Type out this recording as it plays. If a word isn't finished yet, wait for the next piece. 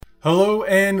Hello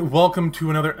and welcome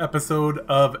to another episode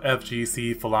of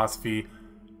FGC Philosophy.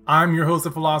 I'm your host,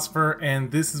 The Philosopher, and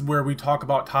this is where we talk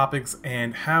about topics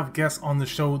and have guests on the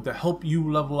show that help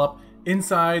you level up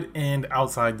inside and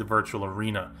outside the virtual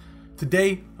arena.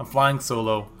 Today, I'm flying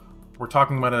solo. We're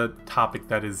talking about a topic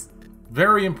that is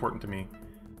very important to me,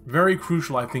 very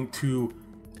crucial, I think, to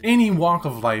any walk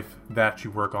of life that you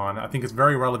work on. I think it's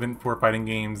very relevant for fighting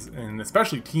games and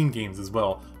especially team games as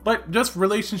well, but just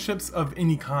relationships of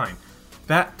any kind.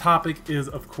 That topic is,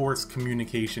 of course,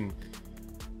 communication.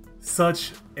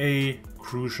 Such a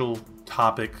crucial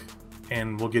topic,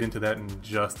 and we'll get into that in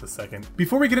just a second.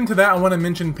 Before we get into that, I want to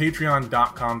mention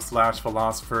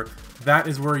patreon.com/philosopher. That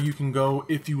is where you can go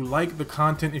if you like the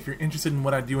content, if you're interested in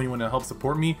what I do and you want to help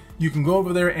support me. You can go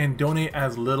over there and donate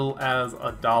as little as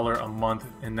 $1 a month,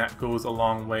 and that goes a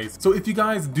long way. So if you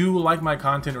guys do like my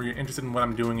content or you're interested in what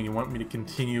I'm doing and you want me to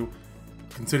continue,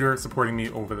 consider supporting me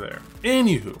over there.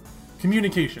 Anywho,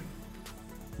 communication.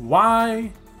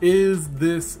 Why is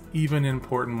this even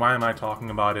important? Why am I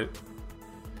talking about it?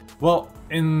 Well,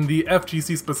 in the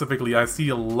FGC specifically, I see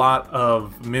a lot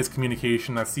of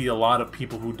miscommunication. I see a lot of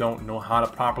people who don't know how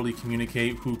to properly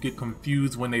communicate, who get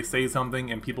confused when they say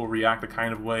something and people react a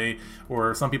kind of way,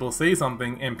 or some people say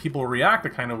something and people react a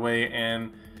kind of way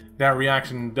and that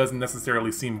reaction doesn't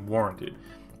necessarily seem warranted.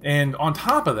 And on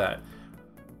top of that,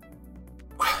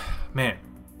 man,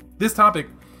 this topic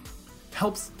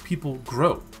helps people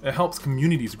grow. It helps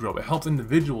communities grow. It helps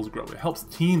individuals grow. It helps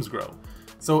teams grow.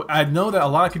 So I know that a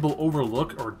lot of people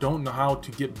overlook or don't know how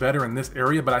to get better in this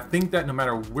area, but I think that no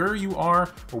matter where you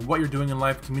are or what you're doing in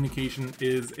life, communication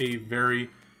is a very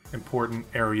important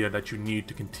area that you need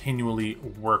to continually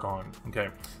work on. Okay,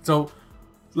 so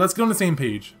let's get on the same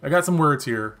page. I got some words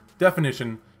here.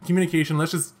 Definition, communication.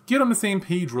 Let's just get on the same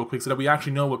page real quick so that we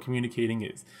actually know what communicating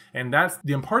is. And that's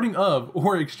the imparting of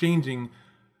or exchanging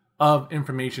of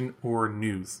information or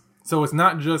news. So it's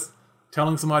not just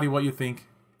telling somebody what you think.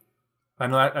 I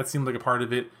know that seems like a part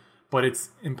of it, but it's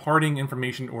imparting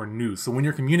information or news. So when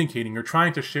you're communicating, you're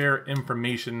trying to share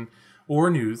information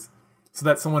or news so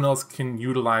that someone else can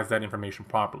utilize that information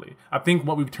properly. I think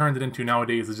what we've turned it into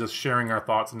nowadays is just sharing our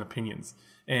thoughts and opinions,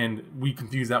 and we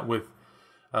confuse that with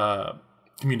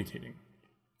communicating.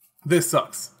 This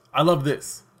sucks. I love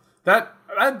this. That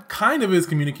kind of is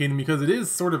communicating because it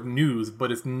is sort of news,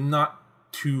 but it's not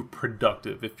too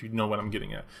productive, if you know what I'm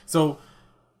getting at. So,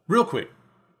 real quick,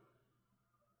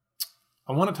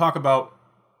 I want to talk about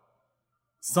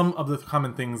some of the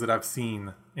common things that I've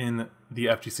seen in the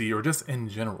FGC or just in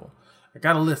general. I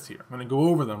got a list here. I'm going to go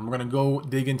over them. We're going to go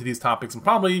dig into these topics and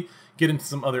probably get into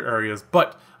some other areas,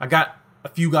 but I got a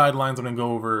few guidelines. I'm going to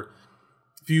go over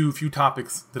a few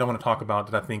topics that I want to talk about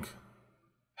that I think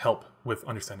help with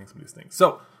understanding some of these things.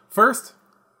 So first,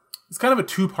 it's kind of a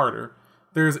two-parter.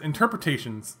 There's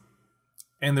interpretations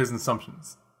and there's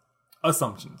assumptions.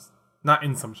 Assumptions, not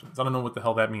insumptions. I don't know what the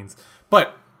hell that means.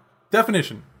 But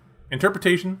definition,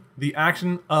 interpretation, the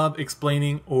action of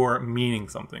explaining or meaning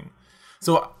something.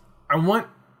 So I want,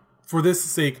 for this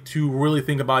sake, to really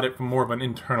think about it from more of an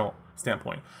internal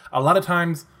standpoint. A lot of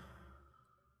times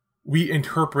we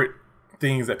interpret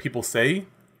things that people say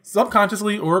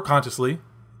subconsciously or consciously,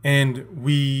 and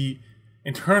we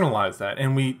internalize that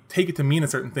and we take it to mean a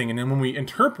certain thing. And then when we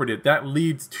interpret it, that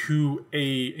leads to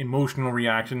a emotional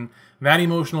reaction. That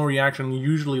emotional reaction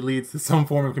usually leads to some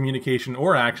form of communication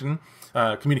or action.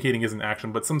 Communicating isn't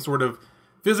action, but some sort of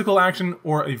physical action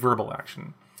or a verbal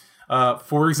action.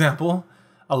 For example,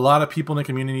 a lot of people in the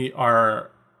community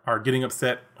are getting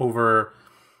upset over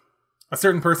a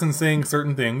certain person saying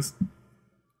certain things,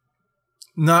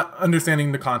 not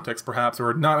understanding the context perhaps,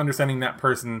 or not understanding that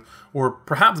person, or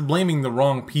perhaps blaming the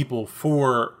wrong people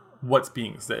for what's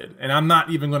being said. And I'm not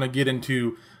even going to get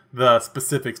into the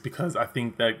specifics because I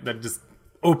think that just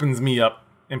opens me up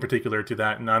in particular to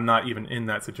that, and I'm not even in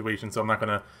that situation, so I'm not going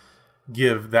to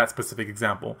give that specific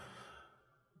example.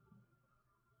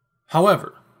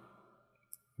 However,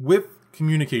 with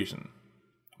communication,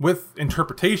 with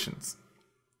interpretations,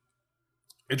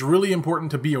 it's really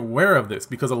important to be aware of this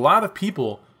because a lot of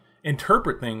people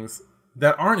interpret things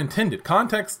that aren't intended.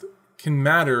 Context can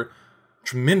matter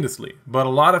tremendously, but a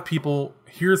lot of people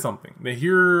hear something. They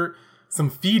hear some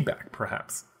feedback,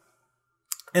 perhaps,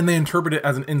 and they interpret it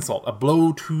as an insult, a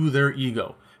blow to their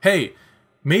ego. Hey,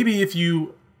 maybe if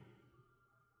you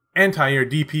anti or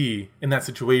DP in that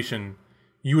situation,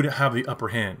 you would have the upper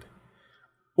hand.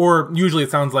 Or usually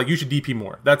it sounds like you should DP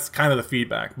more. That's kind of the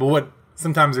feedback. But what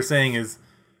sometimes they're saying is,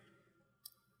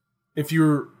 if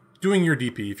you're doing your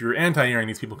DP, if you're anti-airing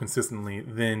these people consistently,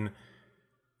 then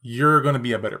you're going to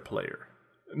be a better player.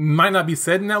 It might not be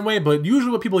said in that way, but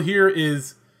usually what people hear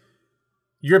is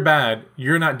you're bad,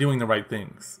 you're not doing the right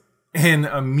things. And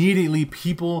immediately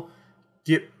people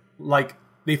get like,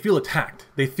 they feel attacked.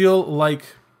 They feel like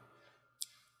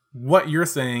what you're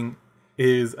saying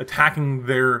is attacking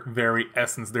their very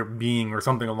essence, their being, or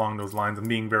something along those lines, and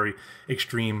being very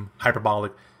extreme,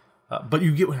 hyperbolic. But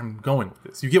you get where I'm going with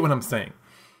this. You get what I'm saying.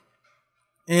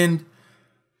 And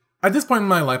at this point in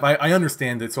my life, I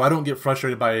understand it, so I don't get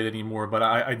frustrated by it anymore, but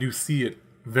I do see it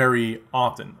very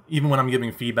often. Even when I'm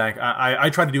giving feedback, I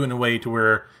try to do it in a way to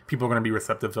where people are going to be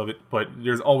receptive of it, but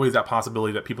there's always that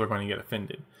possibility that people are going to get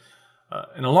offended.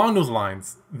 And along those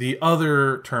lines, the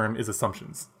other term is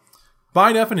assumptions.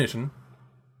 By definition,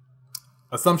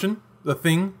 assumption, the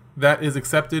thing that is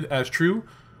accepted as true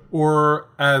or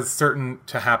as certain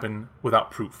to happen without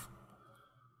proof.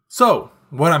 So,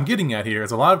 what I'm getting at here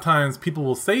is a lot of times people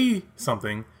will say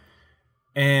something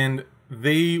and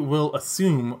they will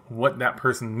assume what that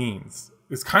person means.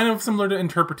 It's kind of similar to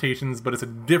interpretations, but it's a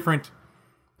different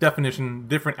definition,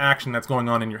 different action that's going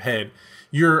on in your head.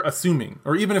 You're assuming,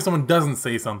 or even if someone doesn't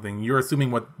say something, you're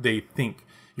assuming what they think.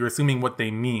 You're assuming what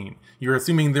they mean. You're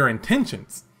assuming their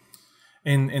intentions.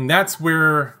 And that's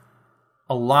where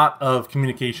a lot of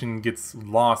communication gets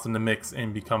lost in the mix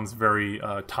and becomes very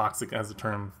toxic, as the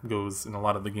term goes, in a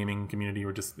lot of the gaming community,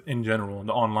 or just in general,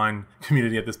 the online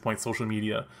community at this point, social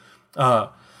media.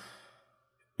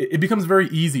 It becomes very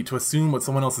easy to assume what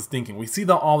someone else is thinking. We see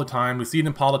that all the time. We see it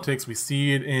in politics. We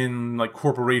see it in like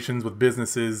corporations with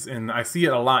businesses. And I see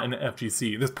it a lot in the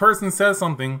FGC. This person says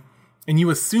something and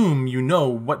you assume you know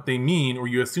what they mean, or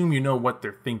you assume you know what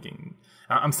they're thinking.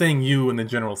 I'm saying you in the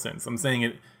general sense. I'm saying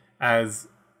it as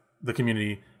the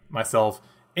community, myself,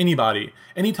 anybody.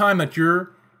 Anytime that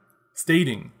you're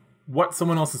stating what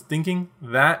someone else is thinking,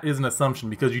 that is an assumption,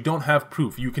 because you don't have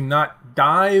proof. You cannot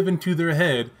dive into their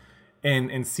head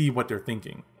and see what they're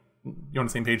thinking. You're on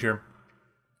the same page here?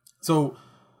 So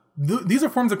these are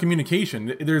forms of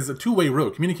communication. There's a two-way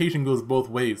road. Communication goes both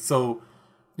ways. So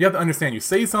you have to understand, you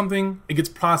say something, it gets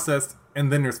processed,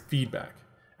 and then there's feedback.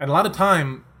 And a lot of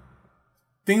time,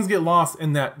 things get lost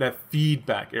in that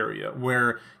feedback area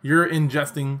where you're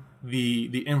ingesting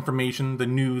the information, the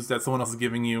news that someone else is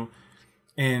giving you,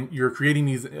 and you're creating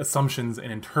these assumptions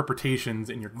and interpretations,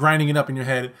 and you're grinding it up in your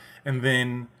head. And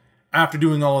then after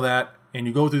doing all of that, and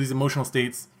you go through these emotional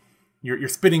states, you're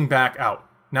spitting back out.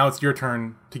 Now it's your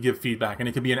turn to give feedback. And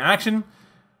it could be an action,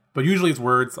 but usually it's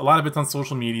words. A lot of it's on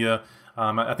social media.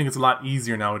 I think it's a lot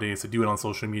easier nowadays to do it on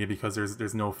social media because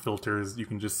there's no filters. You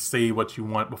can just say what you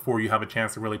want before you have a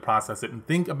chance to really process it and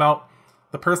think about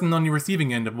the person on the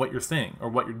receiving end of what you're saying or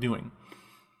what you're doing.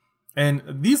 And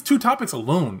these two topics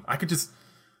alone, I could just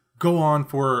go on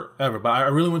forever, but I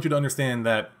really want you to understand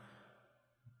that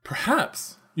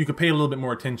perhaps you could pay a little bit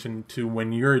more attention to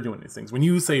when you're doing these things. When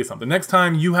you say something, next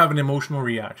time you have an emotional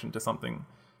reaction to something,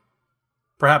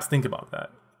 perhaps think about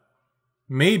that.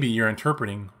 Maybe you're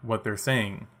interpreting what they're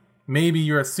saying. Maybe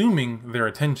you're assuming their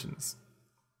intentions.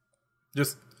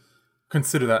 Just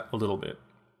consider that a little bit.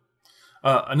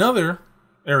 Another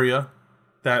area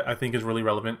that I think is really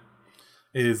relevant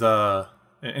is, and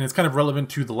it's kind of relevant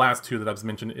to the last two that I've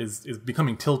mentioned, is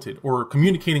becoming tilted or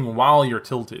communicating while you're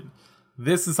tilted.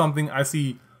 This is something I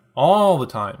see all the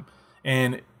time,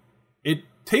 and it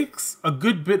takes a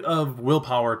good bit of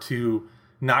willpower to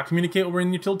not communicate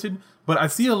when you're tilted, but I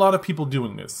see a lot of people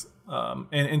doing this.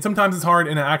 And sometimes it's hard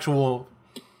in an actual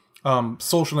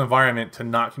social environment to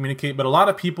not communicate, but a lot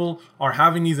of people are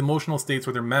having these emotional states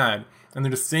where they're mad, and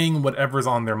they're just saying whatever's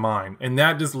on their mind. And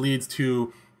that just leads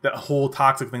to that whole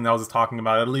toxic thing that I was just talking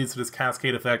about. It leads to this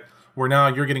cascade effect where now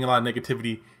you're getting a lot of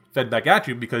negativity fed back at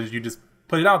you because you just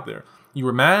put it out there. You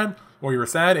were mad or you were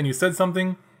sad and you said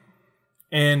something,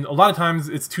 and a lot of times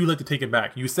it's too late to take it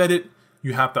back. You said it,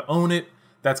 you have to own it.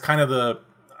 That's kind of the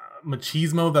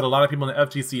machismo that a lot of people in the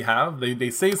FGC have. They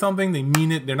say something, they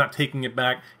mean it, they're not taking it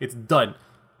back. It's done.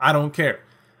 I don't care.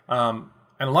 And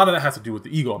a lot of that has to do with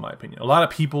the ego, in my opinion. A lot of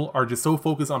people are just so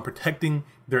focused on protecting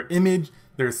their image,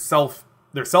 their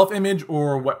self-image,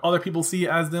 or what other people see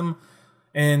as them,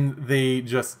 and they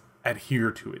just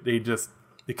adhere to it.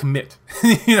 They commit.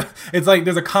 It's like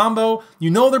there's a combo. You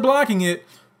know they're blocking it,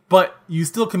 but you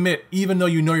still commit, even though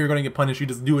you know you're going to get punished. You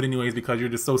just do it anyways because you're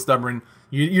just so stubborn.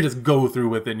 You just go through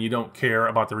with it, and you don't care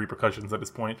about the repercussions at this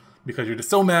point because you're just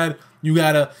so mad. You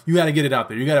gotta get it out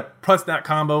there. You gotta press that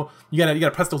combo. You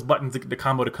gotta press those buttons to get the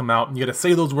combo to come out, and you gotta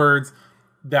say those words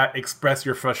that express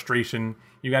your frustration.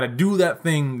 You gotta do that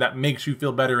thing that makes you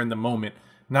feel better in the moment,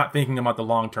 not thinking about the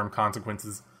long-term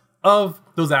consequences of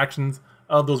those actions,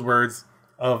 of those words,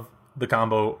 of the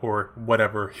combo, or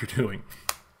whatever you're doing.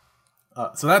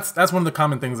 So that's one of the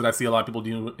common things that I see a lot of people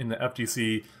do in the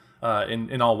FGC.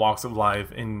 in all walks of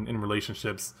life, in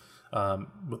relationships,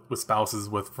 with spouses,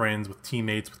 with friends, with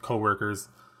teammates, with coworkers.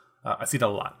 I see that a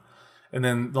lot. And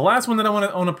then the last one that I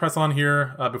want to press on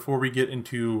here before we get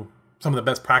into some of the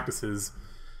best practices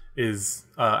is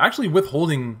actually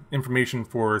withholding information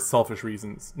for selfish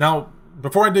reasons. Now,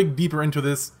 before I dig deeper into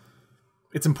this,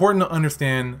 it's important to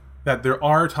understand that there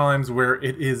are times where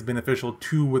it is beneficial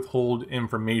to withhold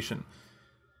information.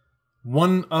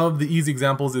 One of the easy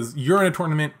examples is you're in a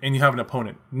tournament and you have an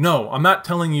opponent. No, I'm not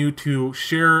telling you to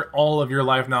share all of your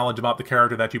life knowledge about the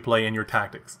character that you play and your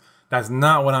tactics. That's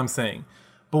not what I'm saying.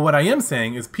 But what I am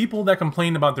saying is people that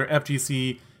complain about their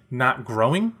FGC not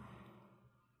growing,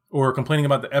 or complaining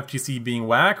about the FGC being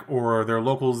whack, or their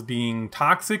locals being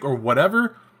toxic, or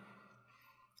whatever,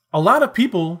 a lot of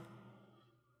people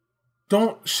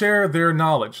don't share their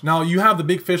knowledge. Now, you have the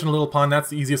big fish in a little pond. That's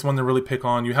the easiest one to really pick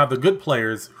on. You have the good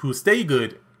players who stay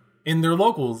good in their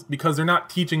locals because they're not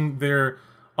teaching their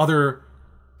other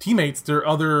teammates, their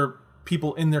other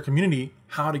people in their community,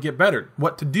 how to get better,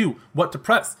 what to do, what to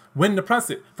press, when to press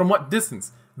it, from what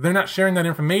distance. They're not sharing that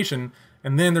information,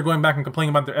 and then they're going back and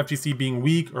complaining about their FGC being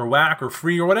weak or whack or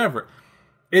free or whatever.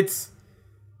 I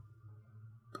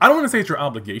don't want to say it's your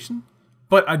obligation,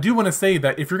 but I do want to say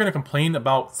that if you're going to complain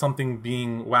about something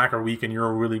being whack or weak and you're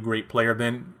a really great player,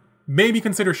 then maybe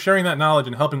consider sharing that knowledge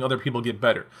and helping other people get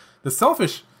better. The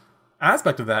selfish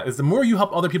aspect of that is the more you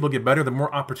help other people get better, the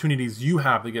more opportunities you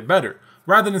have to get better,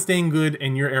 rather than staying good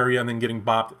in your area and then getting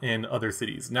bopped in other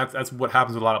cities. And that's what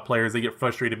happens with a lot of players. They get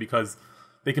frustrated because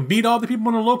they can beat all the people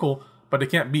in the local, but they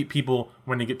can't beat people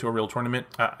when they get to a real tournament.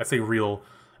 I say real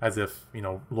as if,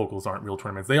 locals aren't real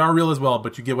tournaments. They are real as well,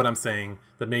 but you get what I'm saying.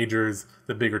 The majors,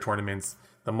 the bigger tournaments,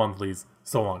 the monthlies,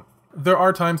 so on. There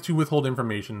are times to withhold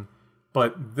information,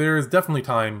 but there's definitely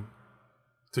time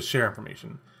to share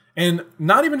information. And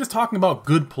not even just talking about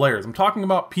good players. I'm talking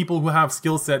about people who have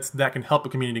skill sets that can help a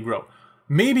community grow.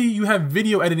 Maybe you have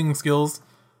video editing skills,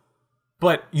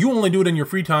 but you only do it in your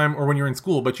free time or when you're in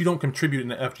school, but you don't contribute in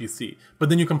the FGC. But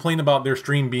then you complain about their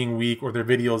stream being weak or their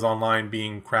videos online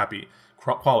being crappy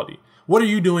quality. What are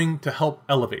you doing to help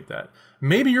elevate that?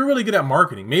 Maybe you're really good at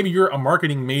marketing. Maybe you're a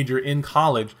marketing major in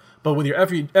college, but with your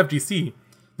FGC,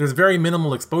 there's very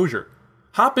minimal exposure.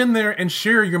 Hop in there and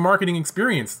share your marketing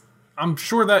experience. I'm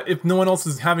sure that if no one else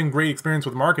is having great experience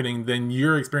with marketing, then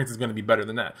your experience is going to be better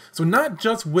than that. So not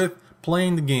just with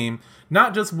playing the game,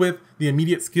 not just with the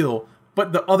immediate skill,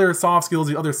 but the other soft skills,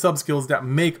 the other sub skills that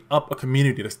make up a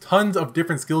community. There's tons of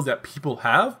different skills that people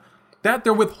have that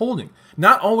they're withholding.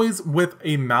 Not always with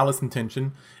a malice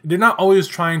intention. They're not always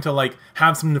trying to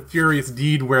have some nefarious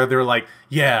deed where they're like,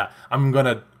 yeah, I'm going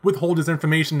to withhold this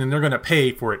information and they're going to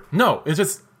pay for it. No, it's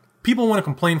just people want to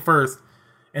complain first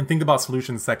and think about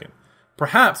solutions second.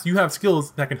 Perhaps you have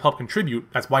skills that can help contribute.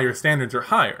 That's why your standards are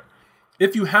higher.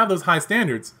 If you have those high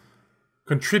standards,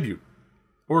 contribute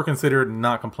or consider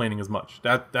not complaining as much.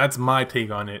 That's my take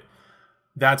on it.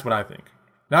 That's what I think.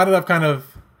 Now that I've kind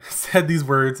of said these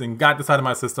words and got this out of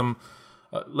my system,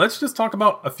 let's just talk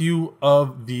about a few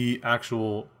of the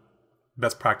actual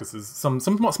best practices. Some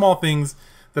small things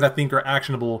that I think are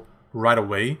actionable right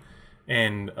away.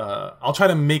 And I'll try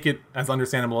to make it as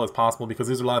understandable as possible because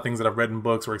there's a lot of things that I've read in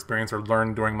books or experienced or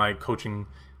learned during my coaching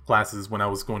classes when I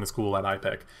was going to school at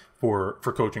IPEC for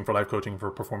coaching, for life coaching, for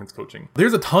performance coaching.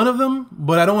 There's a ton of them,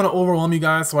 but I don't want to overwhelm you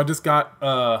guys. So I just got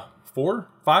four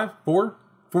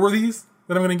of these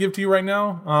that I'm going to give to you right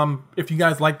now. If you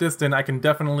guys like this, then I can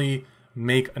definitely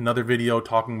make another video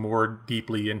talking more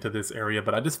deeply into this area.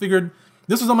 But I just figured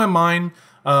this was on my mind.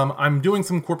 I'm doing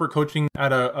some corporate coaching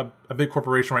at a big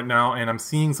corporation right now, and I'm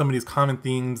seeing some of these common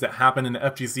themes that happen in the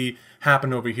FGC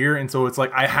happen over here. And so it's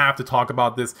like, I have to talk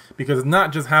about this because it's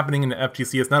not just happening in the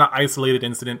FGC. It's not an isolated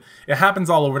incident. It happens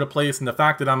all over the place. And the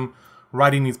fact that I'm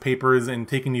writing these papers and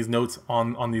taking these notes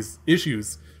on these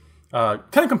issues kind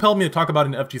of compelled me to talk about it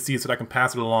in the FGC so that I can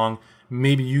pass it along.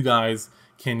 Maybe you guys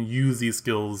can use these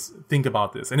skills. Think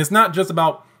about this. And it's not just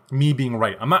about me being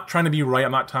right. I'm not trying to be right.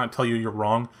 I'm not trying to tell you you're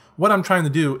wrong. What I'm trying to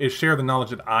do is share the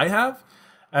knowledge that I have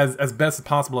as best as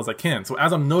possible as I can. So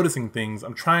as I'm noticing things,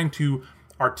 I'm trying to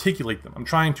articulate them. I'm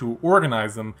trying to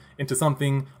organize them into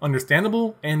something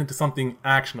understandable and into something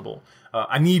actionable.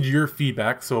 I need your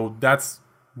feedback. So that's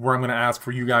where I'm going to ask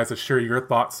for you guys to share your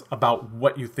thoughts about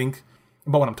what you think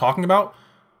about what I'm talking about.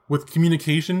 With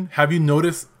communication, have you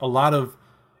noticed a lot of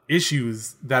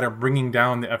issues that are bringing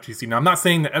down the FGC? Now, I'm not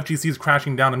saying the FGC is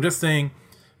crashing down. I'm just saying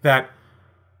that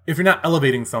if you're not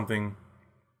elevating something,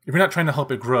 if you're not trying to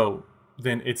help it grow,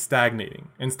 then it's stagnating.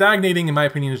 And stagnating, in my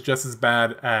opinion, is just as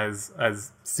bad as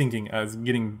sinking, as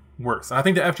getting worse. And I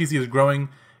think the FGC is growing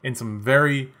in some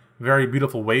very, very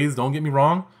beautiful ways. Don't get me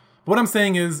wrong. But what I'm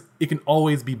saying is it can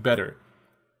always be better.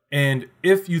 And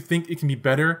if you think it can be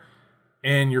better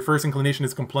and your first inclination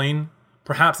is complain,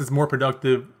 perhaps it's more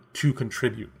productive to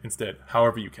contribute instead,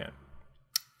 however you can.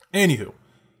 Anywho,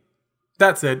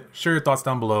 that said, share your thoughts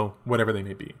down below, whatever they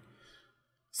may be.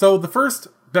 So the first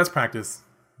best practice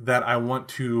that I want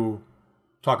to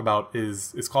talk about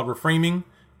is called reframing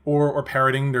or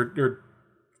parroting. They're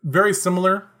very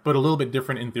similar, but a little bit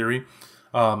different in theory.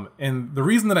 And the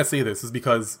reason that I say this is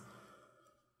because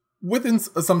with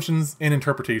assumptions and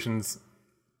interpretations,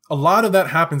 a lot of that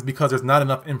happens because there's not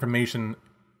enough information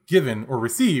given or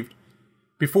received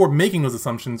before making those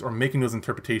assumptions or making those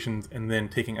interpretations and then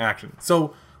taking action.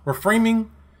 So reframing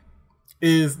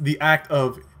is the act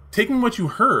of taking what you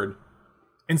heard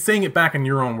and saying it back in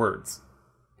your own words.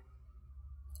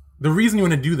 The reason you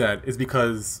want to do that is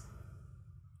because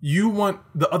you want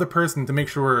the other person to make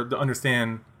sure to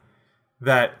understand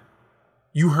that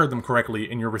you heard them correctly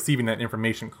and you're receiving that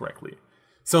information correctly.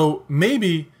 So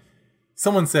maybe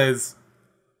someone says,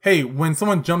 hey, when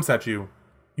someone jumps at you,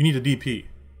 you need a DP.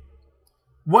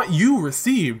 What you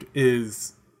received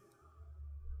is,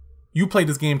 you played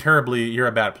this game terribly, you're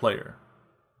a bad player.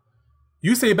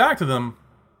 You say back to them,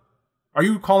 are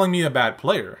you calling me a bad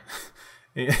player?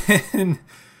 And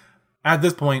at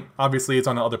this point, obviously it's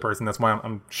on the other person. That's why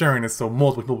I'm sharing this so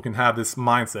multiple people can have this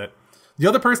mindset. The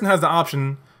other person has the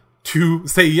option to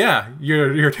say, yeah,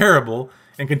 you're terrible,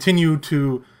 and continue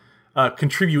to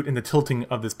contribute in the tilting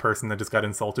of this person that just got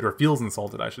insulted, or feels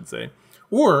insulted, I should say.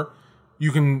 Or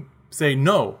you can say,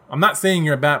 no, I'm not saying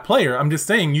you're a bad player. I'm just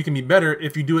saying you can be better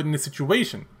if you do it in this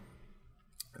situation.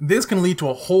 This can lead to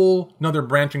a whole nother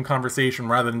branching conversation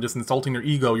rather than just insulting their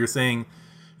ego. You're saying,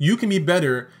 you can be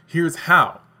better, here's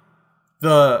how.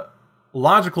 The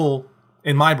logical,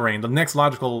 in my brain, the next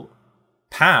logical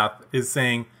path is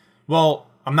saying, well,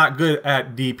 I'm not good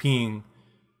at DPing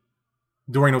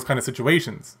during those kind of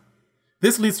situations.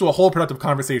 This leads to a whole productive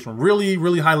conversation. Really,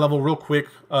 really high level, real quick,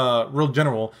 real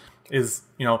general is,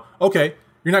 okay,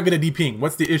 you're not good at DPing.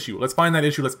 What's the issue? Let's find that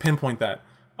issue. Let's pinpoint that.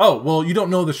 Oh, well, you don't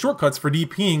know the shortcuts for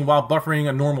DPing while buffering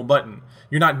a normal button.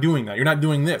 You're not doing that. You're not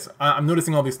doing this. I'm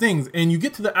noticing all these things. And you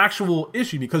get to the actual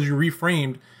issue because you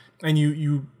reframed and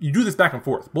you do this back and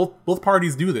forth. Both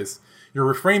parties do this.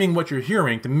 You're reframing what you're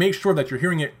hearing to make sure that you're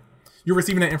hearing it, you're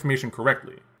receiving that information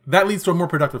correctly. That leads to a more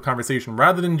productive conversation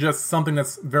rather than just something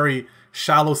that's very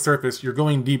shallow surface. You're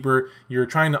going deeper. You're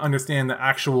trying to understand the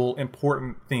actual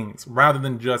important things rather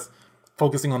than just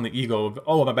focusing on the ego of,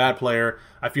 oh, I'm a bad player,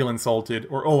 I feel insulted,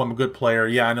 or oh, I'm a good player,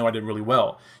 yeah, I know I did really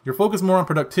well. You're focused more on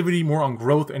productivity, more on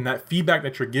growth, and that feedback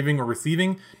that you're giving or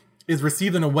receiving is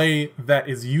received in a way that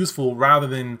is useful rather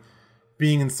than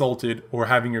being insulted or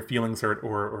having your feelings hurt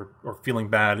or feeling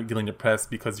bad, feeling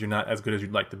depressed because you're not as good as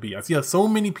you'd like to be. I see so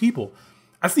many people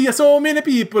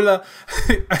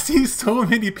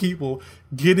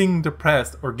getting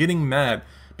depressed or getting mad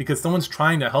because someone's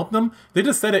trying to help them. They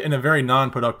just said it in a very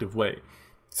non-productive way.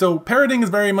 So parroting is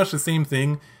very much the same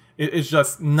thing. It's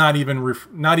just not even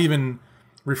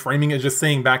reframing. It's just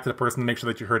saying back to the person to make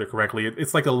sure that you heard it correctly.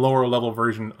 It's like a lower level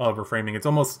version of reframing. It's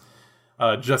almost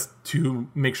just to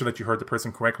make sure that you heard the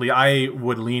person correctly. I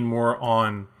would lean more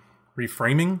on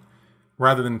reframing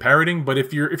rather than parroting. But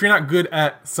if you're not good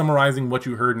at summarizing what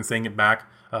you heard and saying it back,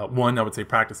 one, I would say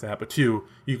practice that. But two,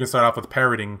 you can start off with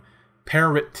parroting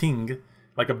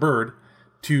like a bird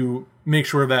to make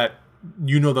sure that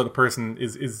you know that the person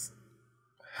is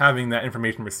having that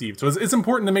information received. So it's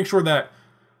important to make sure that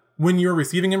when you're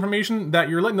receiving information that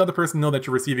you're letting the other person know that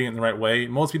you're receiving it in the right way.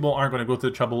 Most people aren't going to go to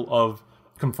the trouble of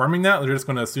confirming that. They're just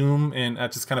going to assume, and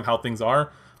that's just kind of how things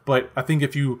are. But I think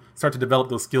if you start to develop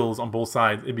those skills on both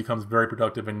sides, it becomes very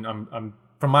productive. And I'm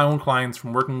from my own clients,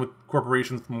 from working with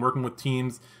corporations, from working with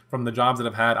teams, from the jobs that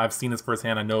I've had, I've seen this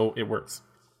firsthand. I know it works.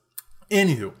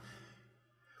 Anywho,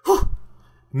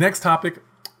 next topic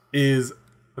is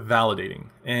validating.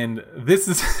 And this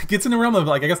gets in the realm of,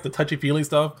 like, I guess the touchy-feely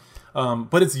stuff,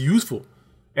 but it's useful.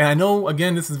 And I know,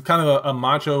 again, this is kind of a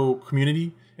macho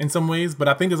community in some ways, but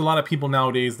I think there's a lot of people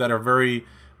nowadays that are very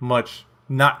much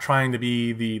not trying to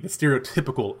be the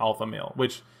stereotypical alpha male,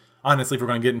 which, honestly, if we're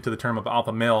going to get into the term of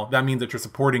alpha male, that means that you're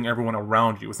supporting everyone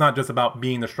around you. It's not just about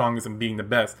being the strongest and being the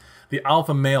best. The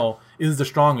alpha male is the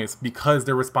strongest because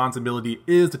their responsibility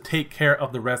is to take care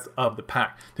of the rest of the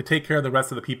pack, to take care of the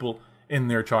rest of the people in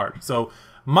their charge. So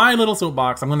my little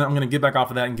soapbox, I'm gonna get back off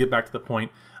of that and get back to the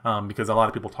point, because a lot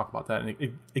of people talk about that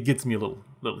and it gets me a little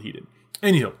heated.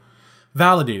 Anyhow,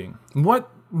 validating. What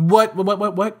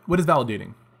is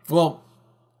validating? Well,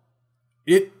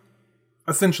 it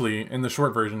essentially, in the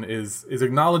short version, is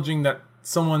acknowledging that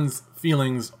someone's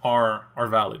feelings are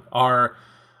valid, are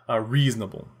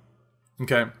reasonable.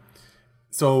 Okay.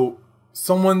 So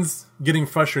someone's getting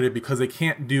frustrated because they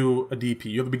can't do a DP.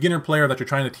 You have a beginner player that you're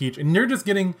trying to teach, and they're just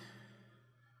getting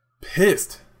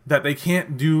pissed that they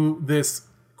can't do this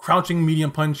crouching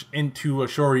medium punch into a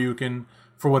Shoryuken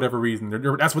for whatever reason.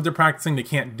 That's what they're practicing. They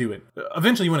can't do it.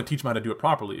 Eventually, you want to teach them how to do it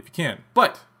properly if you can.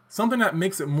 But something that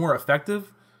makes it more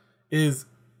effective is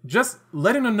just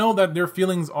letting them know that their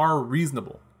feelings are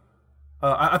reasonable.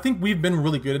 I think we've been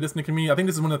really good at this in the community. I think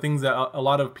this is one of the things that a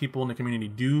lot of people in the community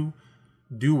do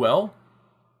well.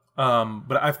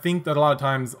 But I think that a lot of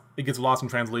times it gets lost in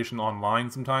translation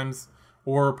online sometimes,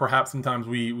 or perhaps sometimes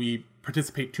we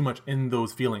participate too much in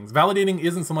those feelings. Validating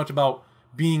isn't so much about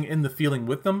being in the feeling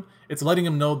with them. It's letting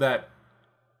them know that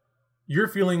your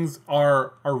feelings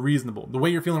are reasonable. The way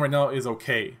you're feeling right now is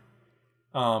okay.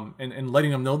 And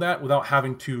letting them know that without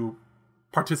having to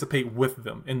participate with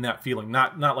them in that feeling.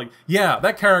 Not like, yeah,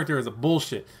 that character is a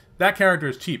bullshit. That character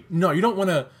is cheap. No, you don't want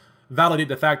to validate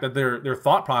the fact that their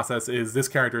thought process is this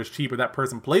character is cheap or that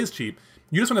person plays cheap.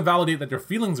 You just want to validate that their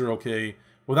feelings are okay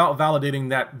without validating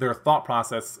that their thought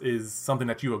process is something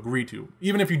that you agree to.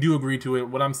 Even if you do agree to it,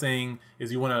 what I'm saying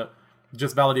is you want to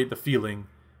just validate the feeling,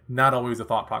 not always the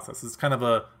thought process. It's kind of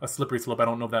a slippery slope. I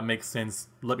don't know if that makes sense.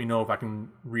 Let me know if I can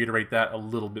reiterate that a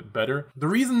little bit better. The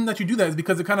reason that you do that is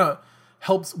because it kind of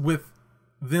helps with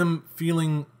them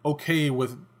feeling okay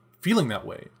with feeling that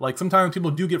way. Like sometimes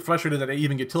people do get frustrated that they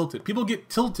even get tilted. People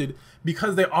get tilted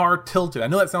because they are tilted. I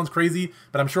know that sounds crazy,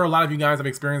 but I'm sure a lot of you guys have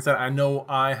experienced that. I know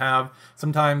I have.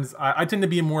 Sometimes I tend to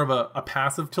be more of a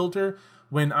passive tilter.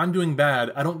 When I'm doing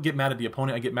bad, I don't get mad at the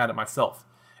opponent, I get mad at myself.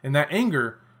 And that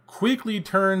anger quickly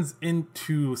turns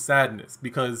into sadness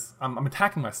because I'm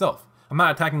attacking myself. I'm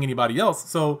not attacking anybody else.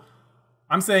 So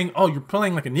I'm saying, oh, you're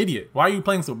playing like an idiot. Why are you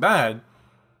playing so bad?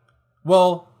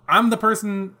 Well, I'm the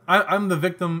person, I'm the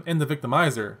victim and the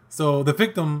victimizer. So the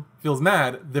victim feels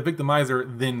mad, the victimizer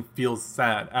then feels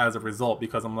sad as a result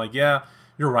because I'm like, yeah,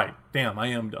 you're right. Damn, I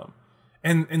am dumb.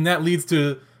 And that leads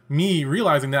to me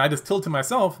realizing that I just tilted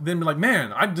myself, then be like,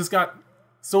 man, I just got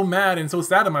so mad and so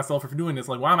sad at myself for doing this.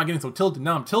 Like, why am I getting so tilted?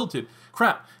 Now I'm tilted.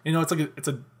 Crap. You know, it's like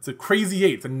it's a crazy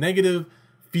eight. It's a negative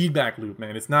feedback loop,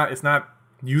 man. It's not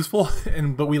useful,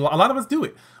 but a lot of us do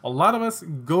it. A lot of us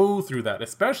go through that,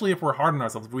 especially if we're hard on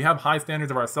ourselves. If we have high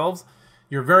standards of ourselves,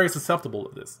 you're very susceptible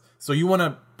to this. So you want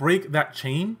to break that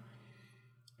chain,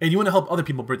 and you want to help other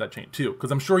people break that chain too, because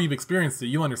I'm sure you've experienced it.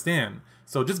 You understand.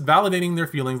 So just validating their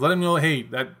feelings, let them know, hey,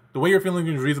 that the way you're feeling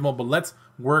is reasonable, but let's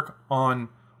work on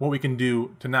what we can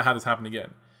do to not have this happen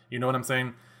again. You know what I'm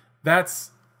saying?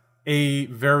 That's a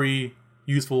very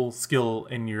useful skill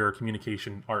in your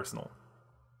communication arsenal.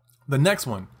 The next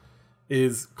one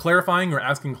is clarifying or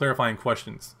asking clarifying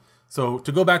questions. So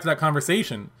to go back to that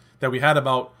conversation that we had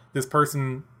about this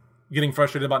person getting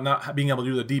frustrated about not being able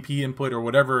to do the DP input or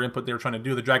whatever input they were trying to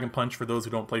do, the Dragon Punch for those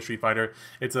who don't play Street Fighter.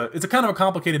 It's a kind of a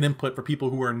complicated input for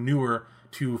people who are newer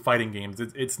to fighting games.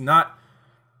 It's not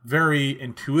very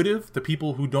intuitive to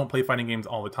people who don't play fighting games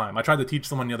all the time. I tried to teach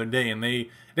someone the other day and they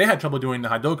had trouble doing the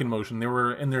Hadouken motion. They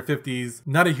were in their 50s,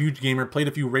 not a huge gamer, played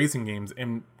a few racing games,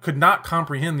 and could not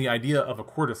comprehend the idea of a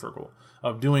quarter circle,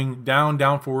 of doing down,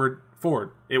 down, forward,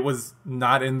 forward. It was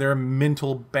not in their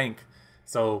mental bank.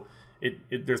 So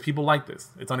there's people like this.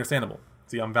 It's understandable.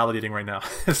 See, I'm validating right now.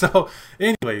 So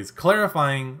anyways,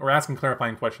 clarifying or asking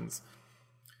clarifying questions.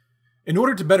 In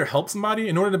order to better help somebody,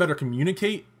 in order to better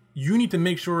communicate, you need to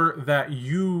make sure that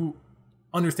you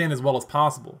understand as well as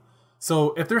possible.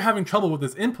 So if they're having trouble with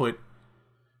this input,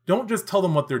 don't just tell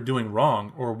them what they're doing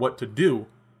wrong or what to do.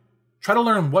 Try to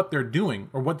learn what they're doing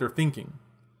or what they're thinking.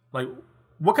 Like,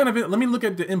 what kind of, let me look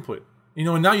at the input. You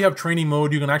know, and now you have training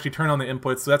mode, you can actually turn on the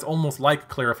inputs, so that's almost like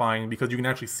clarifying because you can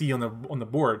actually see on the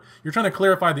board. You're trying to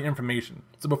clarify the information.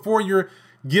 So before you're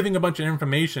giving a bunch of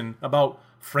information about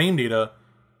frame data,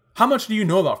 how much do you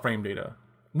know about frame data?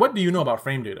 What do you know about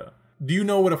frame data? Do you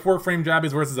know what a 4-frame jab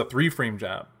is versus a 3-frame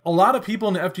jab? A lot of people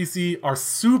in the FGC are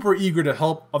super eager to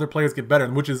help other players get better,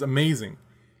 which is amazing.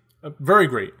 Very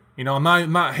great. You know,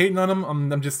 I'm not hating on them.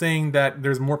 I'm just saying that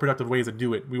there's more productive ways to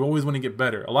do it. We always want to get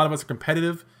better. A lot of us are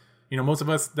competitive. You know, most of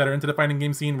us that are into the fighting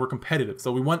game scene, we're competitive.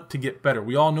 So we want to get better.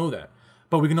 We all know that.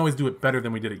 But we can always do it better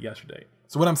than we did it yesterday.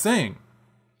 So what I'm saying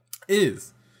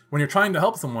is, when you're trying to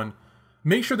help someone,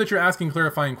 make sure that you're asking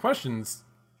clarifying questions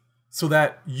so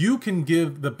that you can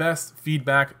give the best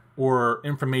feedback or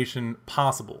information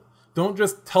possible. Don't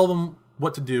just tell them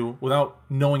what to do without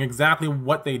knowing exactly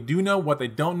what they do know, what they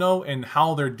don't know, and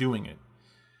how they're doing it.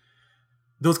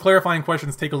 Those clarifying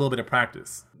questions take a little bit of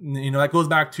practice. You know, that goes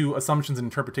back to assumptions and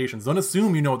interpretations. Don't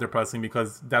assume you know what they're pressing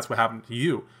because that's what happened to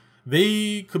you.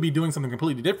 They could be doing something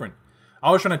completely different.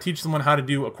 I was trying to teach someone how to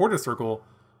do a quarter circle,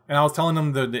 and I was telling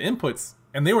them the inputs,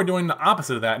 and they were doing the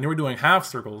opposite of that, and they were doing half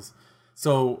circles.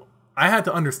 So I had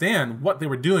to understand what they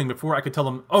were doing before I could tell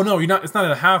them, oh no, you're not, it's not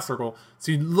in a half circle.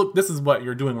 So you look, this is what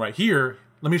you're doing right here.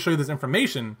 Let me show you this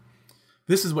information.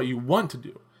 This is what you want to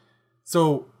do.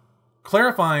 So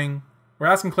clarifying or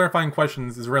asking clarifying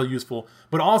questions is really useful.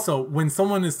 But also when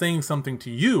someone is saying something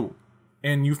to you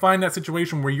and you find that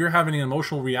situation where you're having an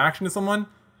emotional reaction to someone,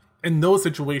 in those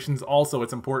situations also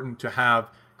it's important to have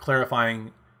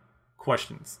clarifying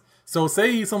questions. So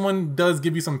say someone does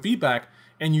give you some feedback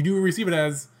and you do receive it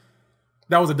as,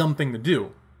 that was a dumb thing to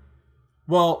do.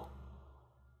 Well,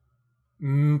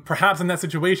 perhaps in that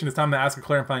situation it's time to ask a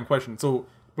clarifying question. So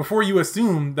before you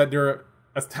assume that they're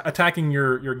attacking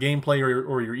your gameplay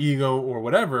or your ego or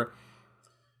whatever,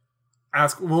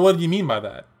 ask, well, what do you mean by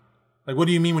that? Like, what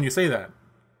do you mean when you say that?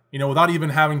 You know, without even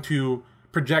having to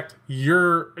project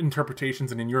your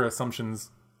interpretations and your assumptions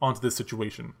onto this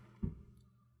situation.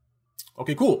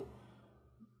 Okay, cool.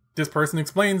 This person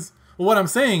explains, well, what I'm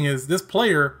saying is this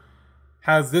player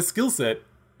has this skill set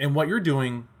and what you're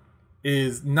doing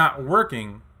is not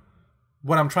working.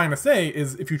 What I'm trying to say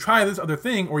is if you try this other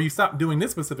thing or you stop doing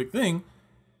this specific thing,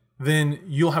 then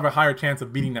you'll have a higher chance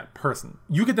of beating that person.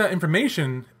 You get that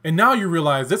information and now you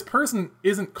realize this person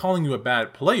isn't calling you a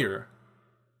bad player.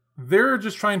 They're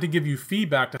just trying to give you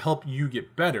feedback to help you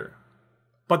get better.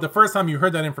 But the first time you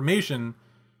heard that information,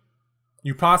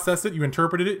 you processed it, you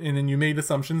interpreted it, and then you made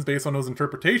assumptions based on those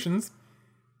interpretations,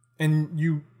 and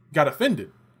you got offended.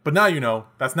 But now you know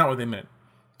that's not what they meant.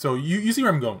 So you see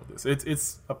where I'm going with this.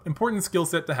 It's an important skill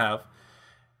set to have.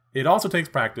 It also takes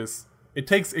practice. It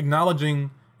takes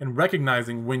acknowledging and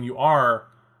recognizing when you are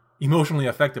emotionally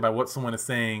affected by what someone is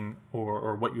saying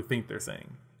or what you think they're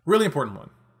saying. Really important one.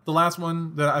 The last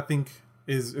one that I think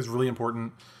is really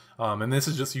important, and this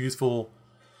is just useful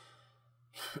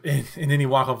in any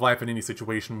walk of life, in any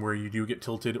situation where you do get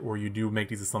tilted or you do make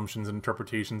these assumptions and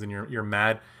interpretations and you're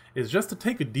mad, is just to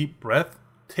take a deep breath.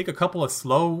 Take a couple of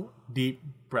slow, deep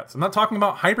breaths. I'm not talking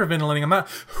about hyperventilating.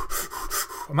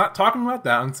 I'm not talking about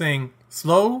that. I'm saying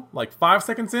slow, like 5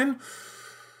 seconds in,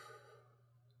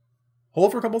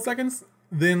 hold for a couple of seconds,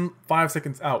 then 5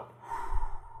 seconds out.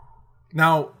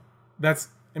 Now, that's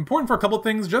important for a couple of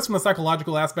things. Just from the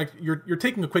psychological aspect, you're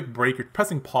taking a quick break, you're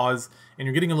pressing pause, and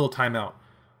you're getting a little time out.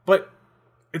 But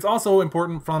it's also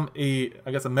important from a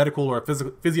medical or a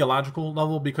physiological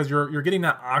level because you're getting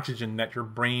that oxygen that your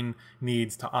brain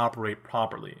needs to operate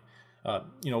properly. Kind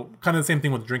of the same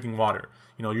thing with drinking water.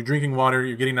 You're drinking water,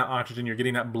 you're getting that oxygen, you're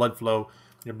getting that blood flow.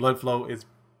 Your blood flow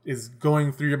is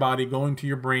going through your body, going to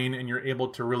your brain, and you're able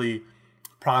to really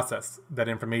process that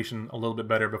information a little bit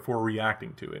better before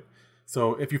reacting to it.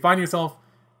 So if you find yourself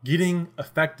getting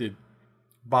affected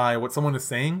by what someone is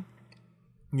saying,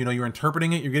 you're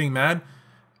interpreting it, you're getting mad,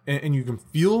 and you can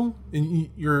feel, and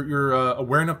you're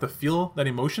aware enough to feel that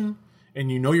emotion,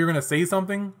 and you're going to say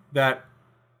something that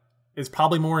is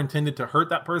probably more intended to hurt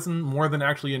that person more than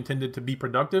actually intended to be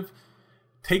productive,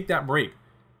 take that break.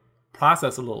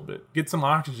 Process a little bit. Get some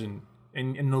oxygen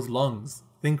in those lungs.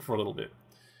 Think for a little bit.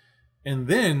 And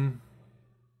then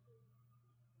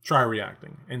try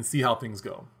reacting and see how things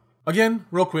go. Again,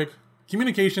 real quick,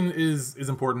 communication is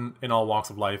important in all walks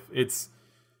of life. It's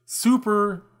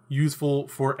super useful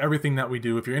for everything that we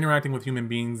do. If you're interacting with human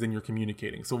beings, then you're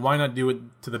communicating. So why not do it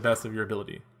to the best of your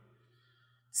ability?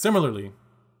 Similarly,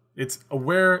 it's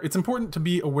important to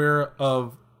be aware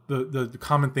of the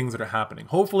common things that are happening.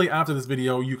 Hopefully after this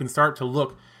video, you can start to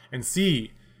look and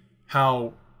see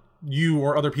how you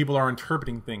or other people are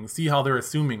interpreting things, see how they're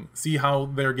assuming, see how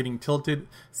they're getting tilted,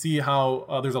 see how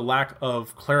there's a lack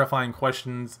of clarifying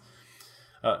questions,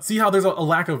 see how there's a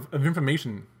lack of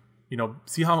information,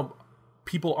 see how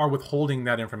people are withholding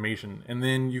that information. And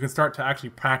then you can start to actually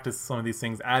practice some of these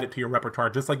things, add it to your repertoire,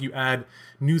 just like you add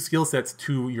new skill sets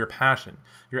to your passion.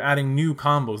 You're adding new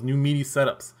combos, new meaty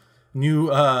setups,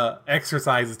 new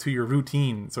exercises to your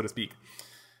routine, so to speak.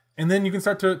 And then you can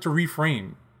start to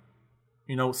reframe.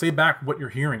 Say back what you're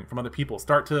hearing from other people.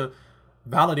 Start to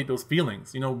validate those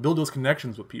feelings. Build those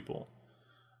connections with people.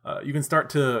 You can start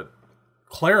to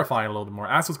clarify a little bit more.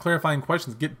 Ask those clarifying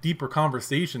questions. Get deeper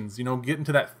conversations. Get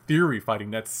into that theory fighting.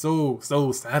 That's so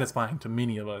satisfying to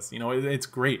many of us. It's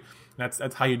great.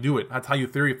 That's how you do it. That's how you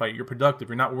theory fight. You're productive.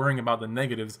 You're not worrying about the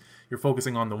negatives. You're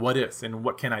focusing on the what ifs and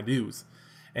what can I do's.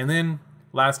 And then,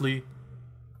 lastly,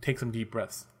 take some deep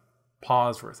breaths.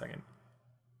 Pause for a second.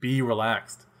 Be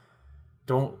relaxed.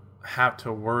 Don't have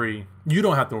to worry. You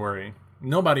don't have to worry.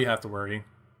 Nobody has to worry.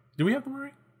 Do we have to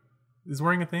worry? Is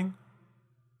worrying a thing?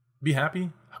 Be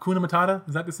happy? Hakuna Matata?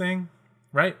 Is that the saying?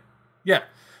 Right? Yeah.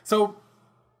 So,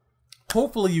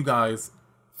 hopefully you guys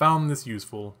found this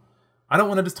useful. I don't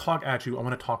want to just talk at you. I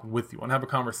want to talk with you. I want to have a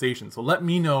conversation. So let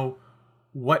me know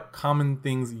what common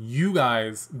things you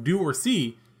guys do or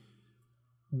see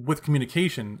with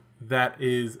communication that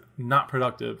is not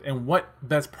productive, and what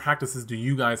best practices do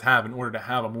you guys have in order to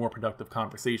have a more productive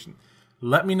conversation.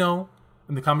 Let me know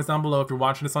in the comments down below if you're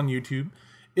watching this on YouTube.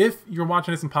 If you're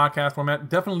watching this in podcast format,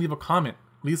 definitely leave a comment.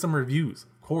 Leave some reviews,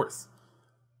 of course.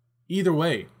 Either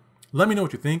way, let me know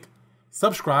what you think.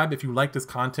 Subscribe if you like this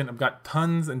content. I've got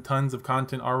tons and tons of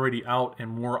content already out and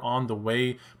more on the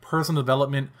way. Personal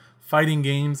development, fighting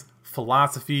games,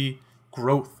 philosophy,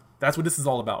 growth. That's what this is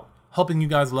all about. Helping you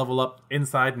guys level up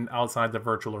inside and outside the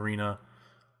virtual arena.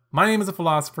 My name is A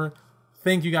Philosopher.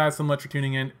 Thank you guys so much for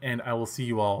tuning in, and I will see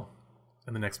you all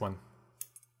in the next one.